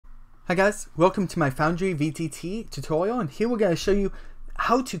Hi guys, welcome to my Foundry VTT tutorial, and here we're going to show you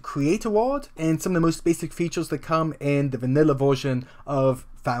how to create a world and some of the most basic features that come in the vanilla version of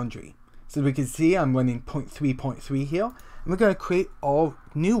Foundry. So as we can see, I'm running 0.3.3 here, and we're going to create our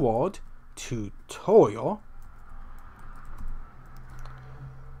new world tutorial.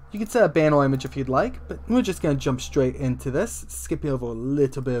 You can set a banner image if you'd like, but we're just going to jump straight into this, skipping over a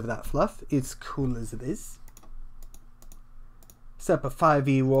little bit of that fluff. It's cool as it is. Set up a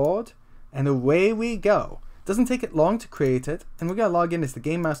 5e world, and away we go. Doesn't take it long to create it, and we're going to log in as the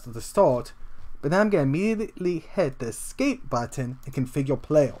game master to start, but then I'm going to immediately hit the escape button and configure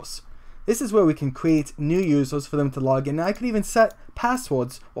players. This is where we can create new users for them to log in, and I can even set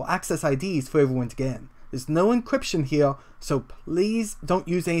passwords or access IDs for everyone to get in. There's no encryption here, so please don't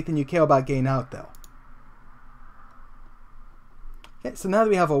use anything you care about getting out there. Okay, so now that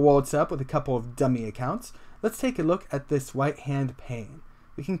we have our world set up with a couple of dummy accounts, let's take a look at this right hand pane.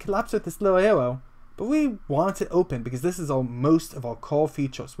 We can collapse with this little arrow, but we want it open because this is most of our core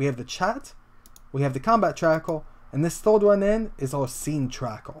features. We have the chat, we have the combat tracker, and this third one in is our scene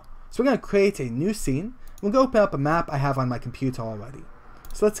tracker. So we're going to create a new scene. We'll go open up a map I have on my computer already.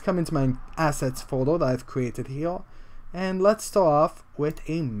 So let's come into my assets folder that I've created here, and let's start off with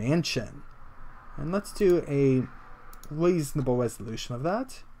a mansion. And let's do a reasonable resolution of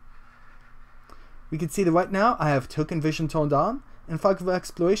that. We can see that right now I have token vision turned on and fog of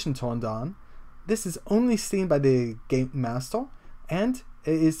exploration turned on. This is only seen by the game master, and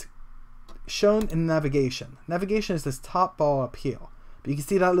it is shown in navigation. Navigation is this top bar up here. But you can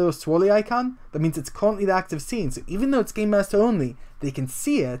see that little swirly icon? That means it's currently the active scene. So even though it's game master only, they can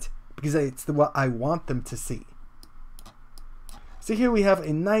see it because it's what I want them to see. So here we have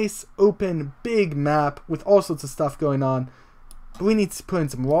a nice open big map with all sorts of stuff going on. But we need to put in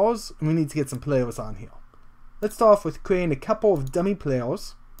some walls, and we need to get some players on here. Let's start off with creating a couple of dummy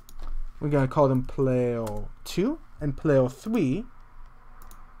players. We're going to call them player 2 and player 3.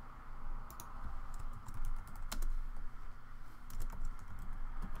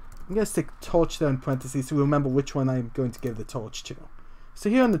 I'm going to stick torch there in parentheses so we remember which one I'm going to give the torch to. So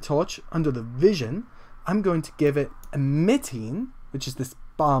here on the torch, under the vision, I'm going to give it emitting, which is this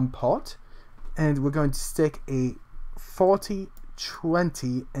bomb pot, and we're going to stick a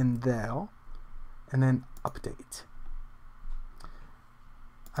 4020 in there, and then update.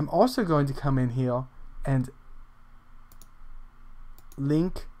 I'm also going to come in here and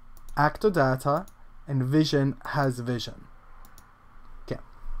link actor data and vision has vision. Okay,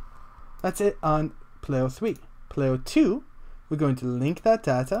 that's it on player 3. Player 2, we're going to link that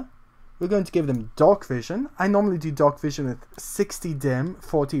data. We're going to give them dark vision. I normally do dark vision with 60 dim,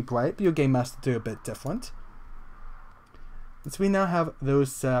 40 bright, but your game master do a bit different. And so we now have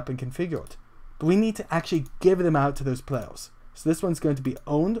those set up and configured. But we need to actually give them out to those players. So this one's going to be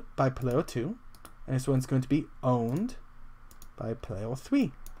owned by player 2, and this one's going to be owned by player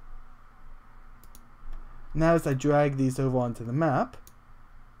 3. Now as I drag these over onto the map,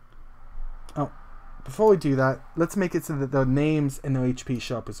 before we do that, let's make it so that their names and their HP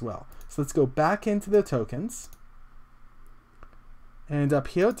show up as well. So let's go back into their tokens, and up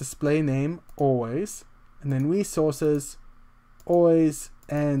here, display name always, and then resources always,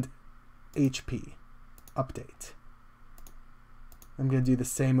 and HP update. I'm going to do the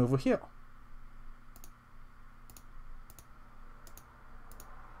same over here.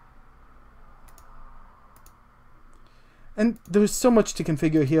 And there's so much to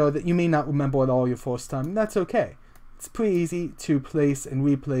configure here that you may not remember it all your first time. That's okay. It's pretty easy to place and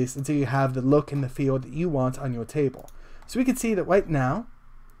replace until you have the look and the feel that you want on your table. So we can see that right now,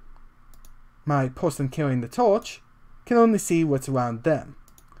 my person carrying the torch can only see what's around them.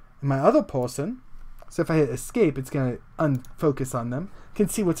 And my other person, so if I hit escape, it's going to unfocus on them, can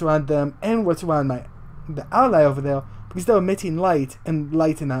see what's around them and what's around the ally over there because they're emitting light and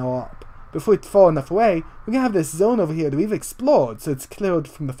lighting our up. Before it's far enough away, we're going to have this zone over here that we've explored, so it's cleared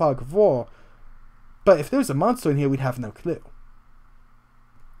from the fog of war. But if there was a monster in here, we'd have no clue.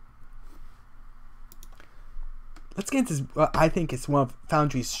 Let's get into what I think is one of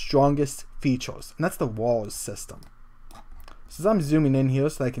Foundry's strongest features, and that's the walls system. So as I'm zooming in here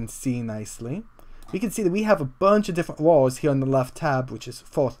so I can see nicely, we can see that we have a bunch of different walls here on the left tab, which is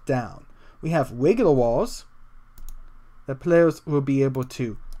fourth down. We have regular walls that players will be able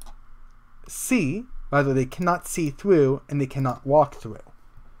to see, rather they cannot see through and they cannot walk through.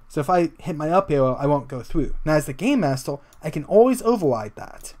 So if I hit my up arrow, I won't go through. Now as the game master, I can always override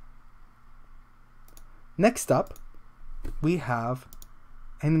that. Next up, we have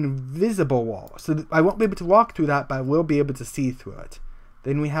an invisible wall. So I won't be able to walk through that, but I will be able to see through it.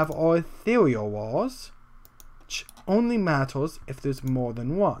 Then we have our ethereal walls, which only matters if there's more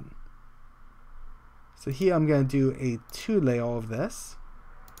than one. So here I'm going to do a 2-layer of this.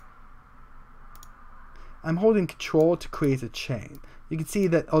 I'm holding Control to create a chain. You can see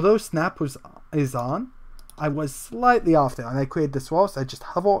that although snap is on, I was slightly off there, and I created this wall, so I just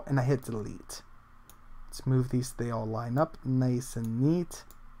hover and I hit delete. Let's move these so they all line up nice and neat.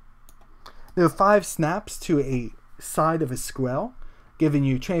 There are 5 snaps to a side of a square, giving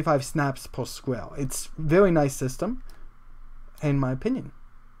you 25 snaps per square. It's a very nice system, in my opinion.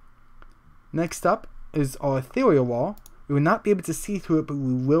 Next up is our ethereal wall. We will not be able to see through it, but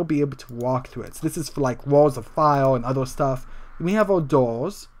we will be able to walk through it. So this is for like walls of fire and other stuff. Then we have our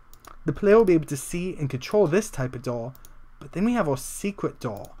doors. The player will be able to see and control this type of door, but then we have our secret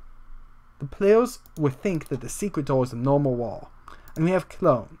door. The players will think that the secret door is a normal wall. And we have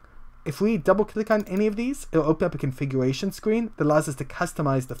clone. If we double click on any of these, it'll open up a configuration screen that allows us to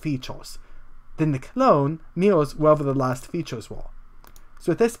customize the features. Then the clone mirrors wherever the last features were.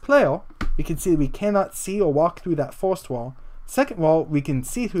 So with this player, we can see we cannot see or walk through that first wall. Second wall, we can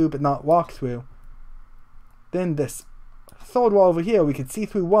see through but not walk through. Then this third wall over here, we can see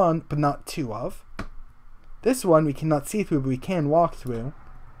through one but not 2 of. This one we cannot see through but we can walk through.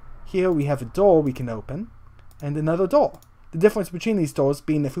 Here we have a door we can open, and another door. The difference between these doors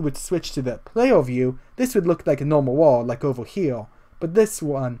being if we were to switch to the player view, this would look like a normal wall, like over here. But this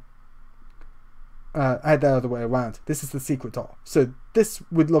one, I had the other way around. This is the secret door. So this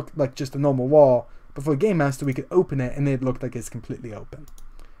would look like just a normal wall, but for a Game Master we could open it and it'd look like it's completely open.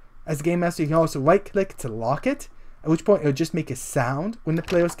 As a Game Master you can also right click to lock it, at which point it'll just make a sound when the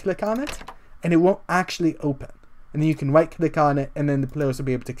players click on it, and it won't actually open. And then you can right click on it and then the players will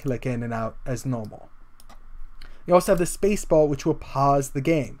be able to click in and out as normal. You also have the spacebar, which will pause the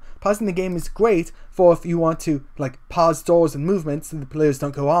game. Pausing the game is great for if you want to like pause doors and movements so the players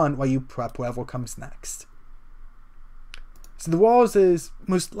don't go on while you prep whatever comes next. So the walls is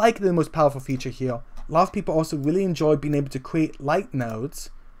most likely the most powerful feature here. A lot of people also really enjoy being able to create light nodes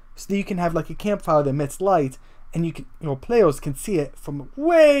so that you can have like a campfire that emits light and your players can see it from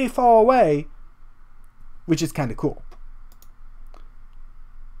way far away, which is kind of cool.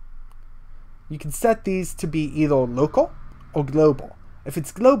 You can set these to be either local or global. If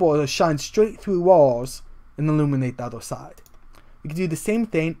it's global, it'll shine straight through walls and illuminate the other side. You can do the same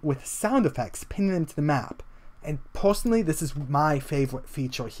thing with sound effects, pinning them to the map. And personally, this is my favorite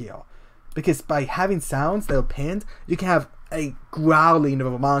feature here. Because by having sounds that are pinned, you can have a growling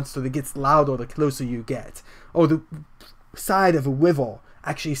of a monster that gets louder the closer you get. Or the side of a river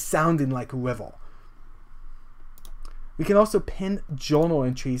actually sounding like a river. We can also pin journal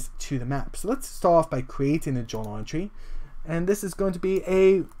entries to the map. So let's start off by creating a journal entry. And this is going to be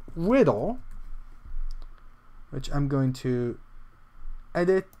a riddle, which I'm going to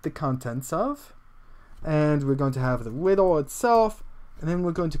edit the contents of. And we're going to have the riddle itself. And then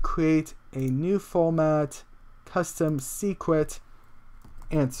we're going to create a new format, custom secret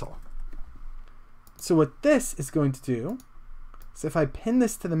answer. So what this is going to do, so if I pin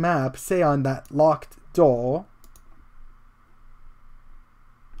this to the map, say on that locked door,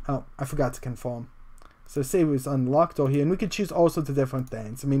 oh, I forgot to confirm. So say it was unlocked door here, and we could choose all sorts of different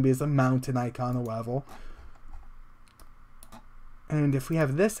things. So maybe it's a mountain icon or whatever. And if we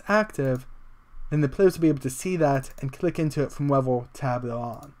have this active, then the players will be able to see that and click into it from whatever tab they're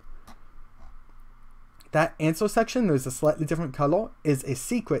on. That answer section, there's a slightly different color, is a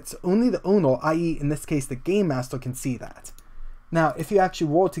secret, so only the owner, i.e. in this case the Game Master, can see that. Now, if you actually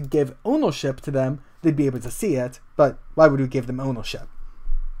were to give ownership to them, they'd be able to see it, but why would we give them ownership?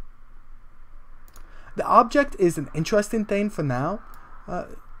 The object is an interesting thing for now.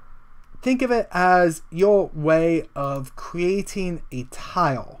 Think of it as your way of creating a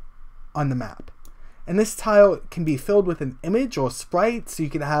tile on the map. And this tile can be filled with an image or sprite, so you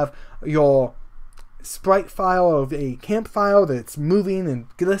can have your sprite file of a campfire that's moving and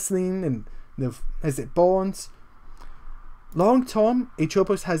glistening and as it burns. Long term,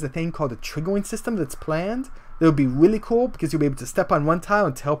 Atropos has a thing called a triggering system that's planned. That would be really cool because you'll be able to step on one tile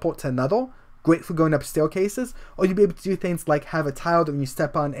and teleport to another. Great for going up staircases. Or you'll be able to do things like have a tile that when you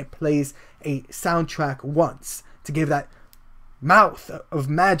step on, it plays a soundtrack once to give that mouth of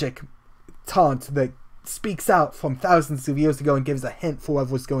magic taunt that speaks out from thousands of years ago and gives a hint for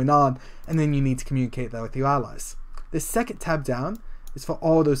whatever's going on, and then you need to communicate that with your allies. This second tab down is for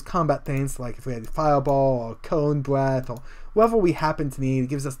all those combat things, like if we had a fireball or cone breath or whatever we happen to need. It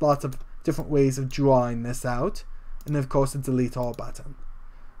gives us lots of different ways of drawing this out, and then of course the delete all button.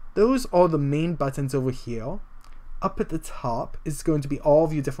 Those are the main buttons over here. Up at the top is going to be all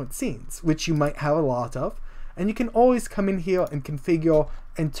of your different scenes, which you might have a lot of. And you can always come in here and configure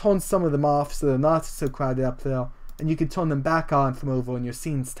and turn some of them off so they're not so crowded up there. And you can turn them back on from over in your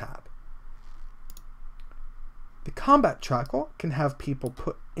Scenes tab. The combat tracker can have people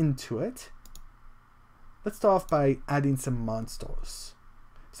put into it. Let's start off by adding some monsters.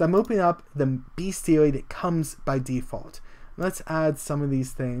 So I'm opening up the bestiary that comes by default. Let's add some of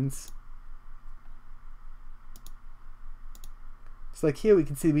these things. So like here we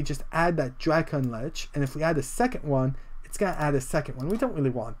can see we just add that Dracon Lich, and if we add a second one, it's going to add a second one. We don't really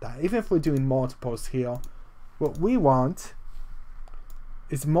want that. Even if we're doing multiples here, what we want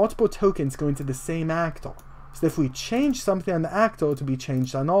is multiple tokens going to the same actor. So if we change something on the actor, to be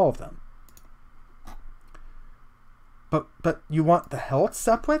changed on all of them. But you want the health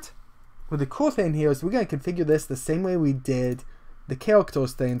separate? Well, the cool thing here is we're going to configure this the same way we did the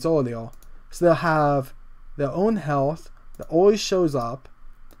characters things earlier. So they'll have their own health that always shows up.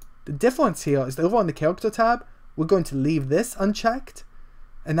 The difference here is that over on the character tab, we're going to leave this unchecked.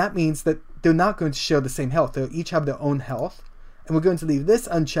 And that means that they're not going to share the same health. They'll each have their own health. And we're going to leave this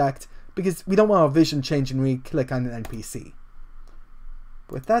unchecked because we don't want our vision changing when we click on an NPC.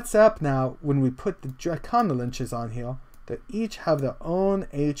 With that set up now, when we put the Dracona Lynches on here, they each have their own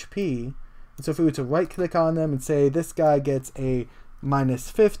HP. And so if we were to right click on them and say this guy gets a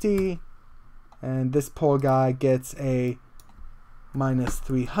 -50 and this poor guy gets a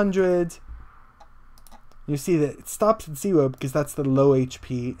 -300, you see that it stops at 0 because that's the low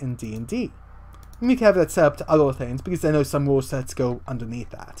HP in D&D. And we can have that set up to other things because I know some rule sets go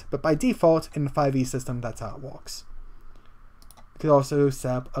underneath that. But by default in the 5e system, that's how it works. You could also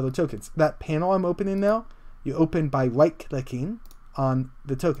set up other tokens. That panel I'm opening now, you open by right-clicking on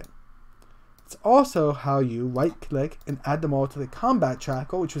the token. It's also how you right-click and add them all to the combat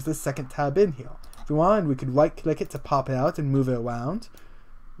tracker, which was the second tab in here. If we wanted, we could right-click it to pop it out and move it around.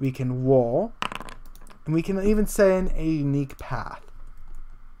 We can roll, and we can even set in a unique path.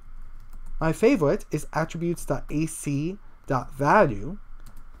 My favorite is attributes.ac.value,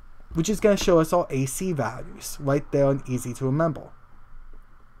 which is going to show us our AC values right there and easy to remember.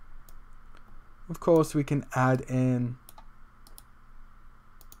 Of course, we can add in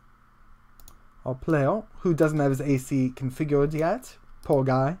our player who doesn't have his AC configured yet. Poor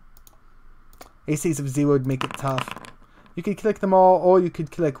guy. ACs of 0 would make it tough. You could click them all, or you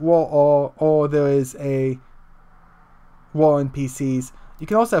could click war, or there is a war NPCs. You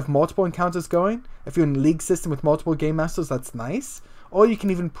can also have multiple encounters going. If you're in a league system with multiple game masters, that's nice. Or you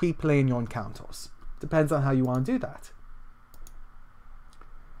can even pre-plan your encounters. Depends on how you want to do that.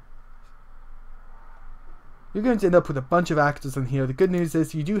 You're going to end up with a bunch of actors in here. The good news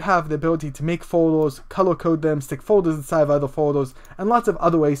is you do have the ability to make folders, color code them, stick folders inside of other folders, and lots of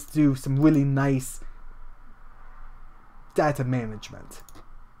other ways to do some really nice data management.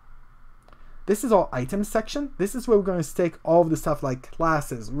 This is our items section. This is where we're going to stick all of the stuff like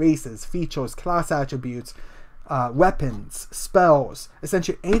classes, races, features, class attributes, weapons, spells.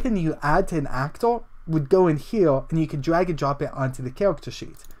 Essentially anything you add to an actor would go in here, and you can drag and drop it onto the character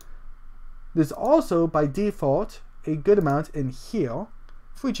sheet. There's also, by default, a good amount in here.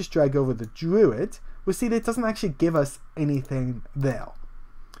 If we just drag over the druid, we'll see that it doesn't actually give us anything there.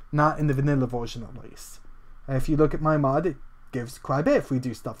 Not in the vanilla version, at least. And if you look at my mod, it gives quite a bit if we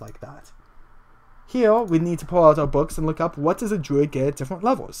do stuff like that. Here, we need to pull out our books and look up what does a druid get at different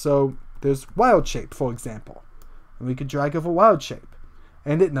levels. So, there's wild shape, for example. And we could drag over wild shape.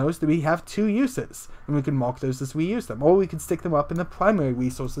 And it knows that we have 2 uses. And we can mark those as we use them. Or we could stick them up in the primary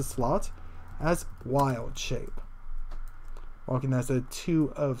resources slot as wild shape. Marking as a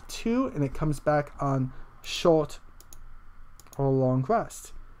 2 of 2, and it comes back on short or long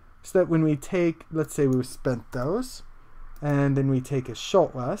rest. So that when we take, let's say we spent those, and then we take a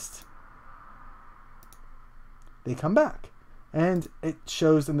short rest, they come back. And it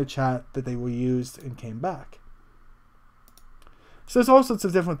shows in the chat that they were used and came back. So there's all sorts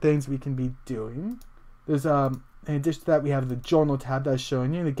of different things we can be doing. There's in addition to that, we have the journal tab that I was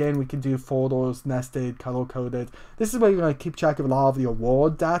showing you. And again, we can do folders, nested, color-coded. This is where you're going to keep track of a lot of your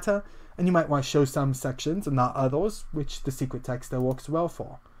award data. And you might want to show some sections and not others, which the secret text there works well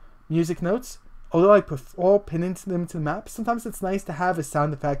for. Music notes. Although I prefer pinning them to the map, sometimes it's nice to have a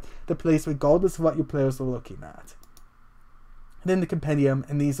sound effect that plays regardless of what your players are looking at. And then the compendium,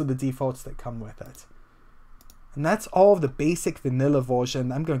 and these are the defaults that come with it. And that's all of the basic vanilla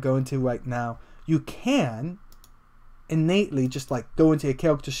version I'm going to go into right now. You can innately just like go into your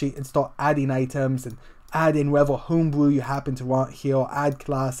character sheet and start adding items and add in whatever homebrew you happen to want here, or add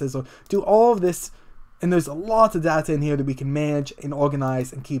classes, or do all of this. And there's a lot of data in here that we can manage and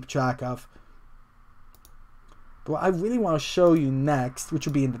organize and keep track of. But what I really want to show you next, which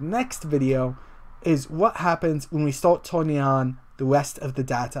will be in the next video, is what happens when we start turning on the rest of the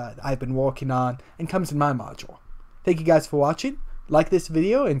data that I've been working on and comes in my module. Thank you guys for watching. Like this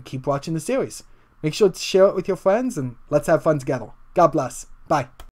video and keep watching the series. Make sure to share it with your friends, and let's have fun together. God bless. Bye.